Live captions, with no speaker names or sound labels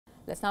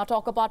Let's now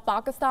talk about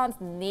Pakistan's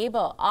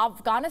neighbor,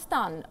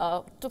 Afghanistan.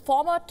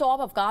 Former top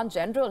Afghan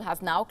general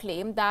has now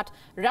claimed that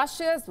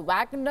Russia's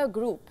Wagner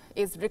group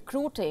is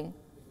recruiting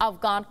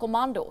Afghan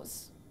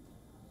commandos.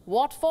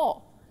 What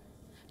for?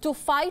 To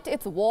fight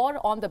its war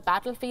on the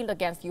battlefield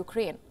against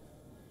Ukraine.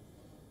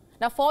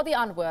 Now, for the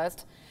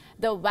unversed,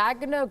 the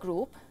Wagner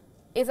group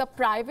is a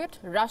private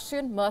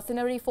Russian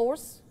mercenary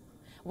force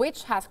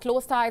which has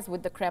close ties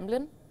with the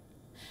Kremlin.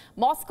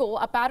 Moscow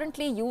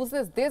apparently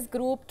uses this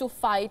group to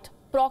fight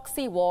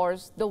proxy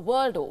wars the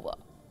world over.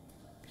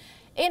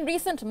 In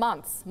recent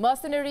months,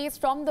 mercenaries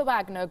from the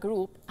Wagner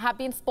group have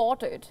been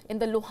spotted in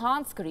the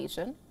Luhansk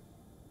region,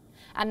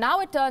 and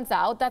now it turns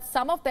out that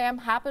some of them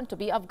happen to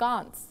be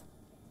Afghans.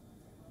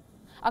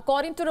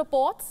 According to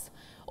reports,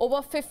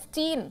 over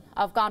 15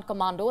 Afghan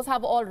commandos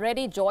have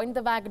already joined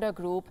the Wagner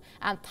group,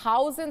 and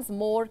thousands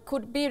more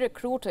could be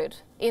recruited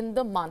in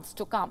the months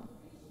to come.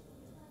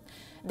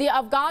 The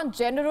Afghan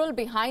general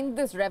behind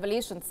this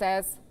revelation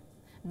says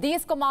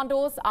these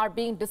commandos are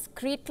being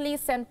discreetly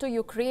sent to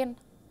Ukraine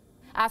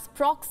as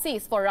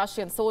proxies for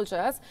Russian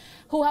soldiers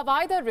who have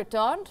either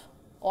returned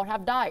or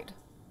have died.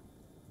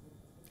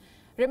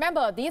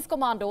 Remember, these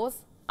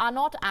commandos are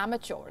not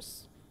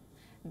amateurs.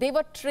 They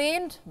were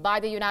trained by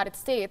the United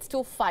States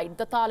to fight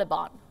the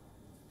Taliban.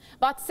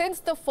 But since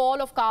the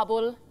fall of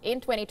Kabul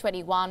in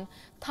 2021,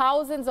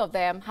 thousands of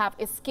them have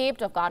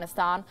escaped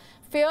Afghanistan,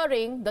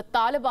 fearing the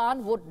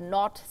Taliban would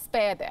not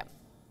spare them.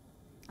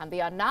 And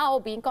they are now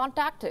being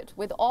contacted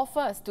with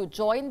offers to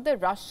join the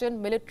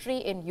Russian military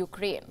in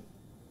Ukraine.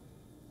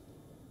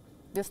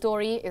 The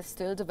story is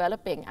still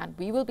developing, and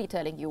we will be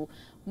telling you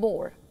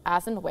more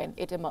as and when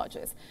it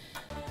emerges.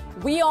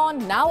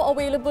 WION now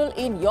available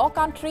in your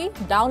country.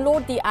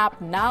 Download the app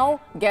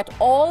now. Get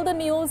all the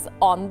news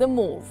on the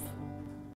move.